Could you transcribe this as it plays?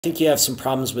think you have some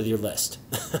problems with your list.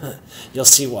 You'll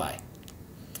see why.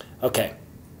 Okay.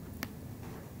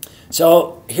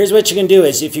 So here's what you can do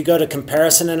is if you go to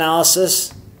comparison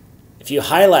analysis, if you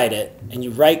highlight it and you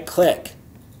right click,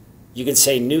 you can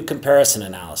say new comparison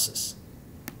analysis.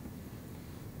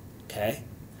 Okay.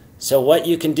 So what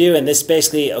you can do, and this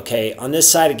basically, okay, on this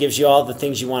side it gives you all the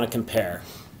things you want to compare.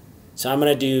 So I'm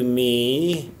going to do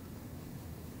me,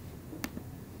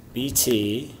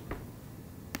 BT,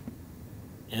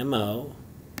 MO,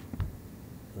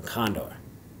 and Condor.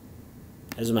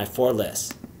 Those are my 4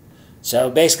 lists. So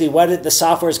basically what the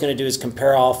software is going to do is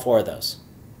compare all 4 of those.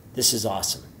 This is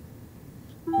awesome.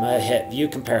 I'm going to hit View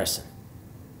Comparison.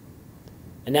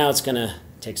 And now it's going to,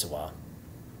 takes a while.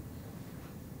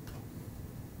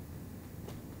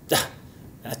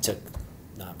 That took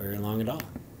not very long at all.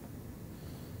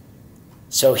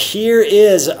 So here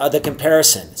is the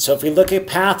comparison. So if we look at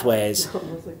pathways,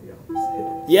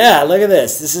 yeah, look at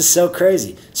this. This is so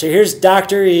crazy. So here's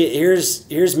Dr. E,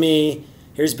 here's me,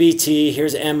 here's BT,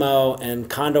 here's MO, and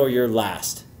Condor, you're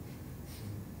last.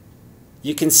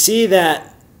 You can see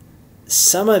that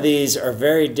some of these are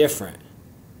very different.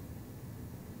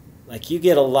 Like you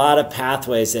get a lot of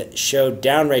pathways that show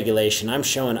downregulation. I'm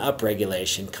showing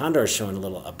upregulation. Condor is showing a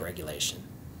little upregulation,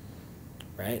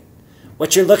 right?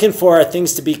 What you're looking for are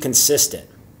things to be consistent.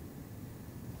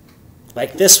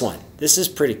 Like this one. This is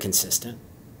pretty consistent.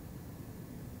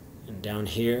 And down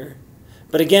here.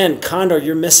 But again, Condor,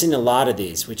 you're missing a lot of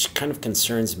these, which kind of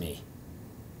concerns me.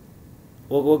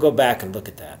 We'll go back and look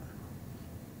at that.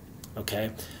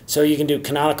 Okay, so you can do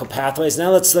canonical pathways.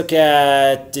 Now let's look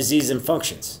at disease and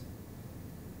functions.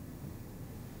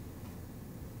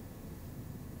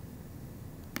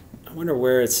 I wonder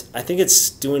where it's, I think it's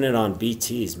doing it on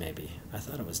BTs maybe. I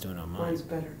thought it was doing it on mine. Mine's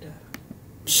better data.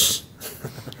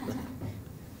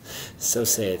 So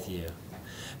saith you.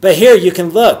 But here you can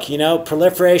look, you know,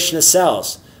 proliferation of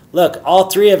cells. Look, all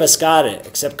 3 of us got it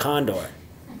except Condor.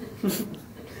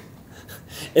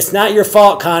 It's not your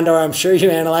fault, Condor. I'm sure you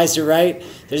analyzed it right.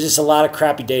 There's just a lot of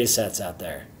crappy data sets out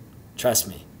there. Trust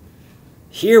me.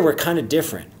 Here we're kind of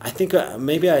different. I think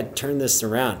maybe I'd turn this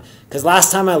around. Because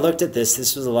last time I looked at this,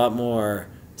 this was a lot more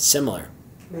similar.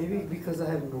 Maybe because I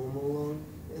have normal on,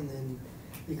 and then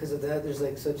because of that, there's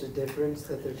like such a difference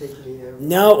that they're taking me everywhere.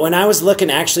 No, when I was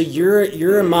looking, actually,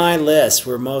 you're in my list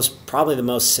were probably the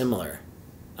most similar.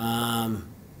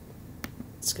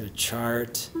 Let's go to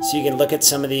chart. So you can look at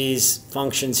some of these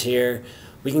functions here.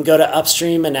 We can go to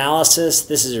Upstream Analysis.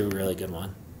 This is a really good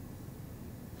one.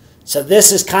 So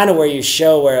this is kind of where you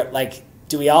show where, like,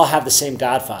 do we all have the same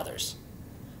godfathers?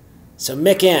 So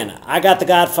Mick N, I got the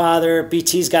godfather.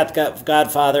 BT's got the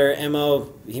godfather.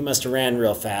 MO, he must have ran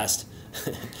real fast.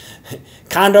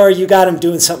 Condor, you got him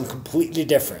doing something completely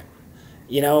different.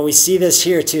 You know, we see this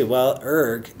here too. Well,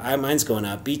 mine's going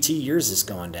up. BT, yours is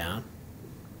going down.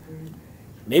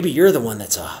 Maybe you're the one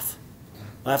that's off.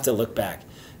 We'll have to look back.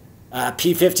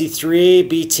 P53,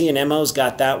 BT and MO's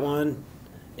got that one.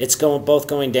 It's both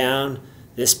going down.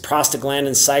 This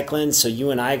prostaglandin cyclin, so you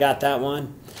and I got that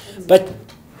one. But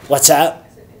what's that?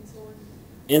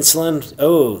 Insulin.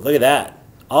 Oh, look at that.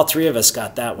 All 3 of us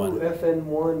got that one. Ooh,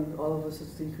 FN1, all of us is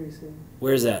decreasing.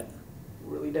 Where's that?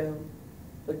 Really down.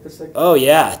 Like the second. Oh,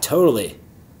 yeah, totally.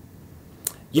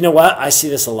 You know what? I see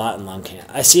this a lot in lung cancer.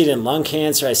 I see it in lung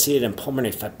cancer. I see it in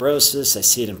pulmonary fibrosis. I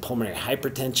see it in pulmonary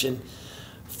hypertension.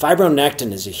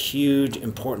 Fibronectin is a huge,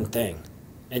 important thing.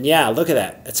 And yeah, look at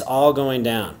that. It's all going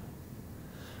down.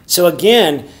 So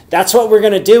again, that's what we're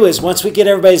going to do is once we get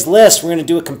everybody's list, we're going to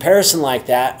do a comparison like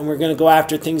that, and we're going to go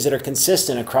after things that are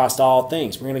consistent across all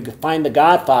things. We're going to find the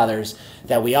godfathers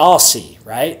that we all see,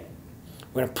 right?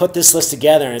 We're going to put this list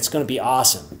together, and it's going to be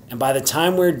awesome. And by the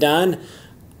time we're done,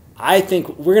 I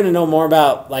think we're going to know more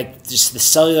about like just the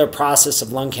cellular process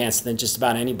of lung cancer than just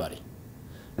about anybody.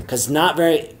 Because not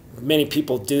very many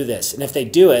people do this. And if they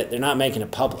do it, they're not making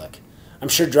it public. I'm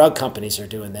sure drug companies are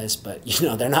doing this, but you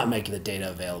know, they're not making the data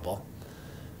available.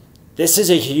 This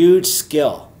is a huge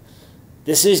skill.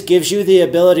 This gives you the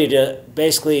ability to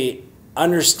basically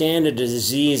understand a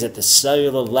disease at the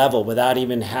cellular level without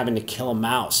even having to kill a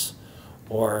mouse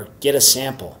or get a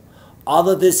sample. All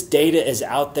of this data is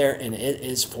out there and it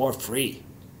is for free.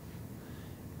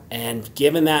 And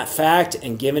given that fact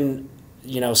and given,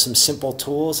 you know, some simple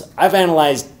tools, I've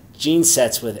analyzed gene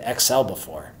sets with Excel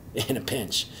before in a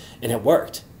pinch. And it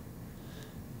worked.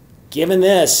 Given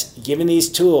these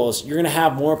tools, you're going to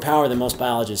have more power than most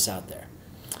biologists out there.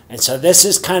 And so this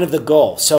is kind of the goal. So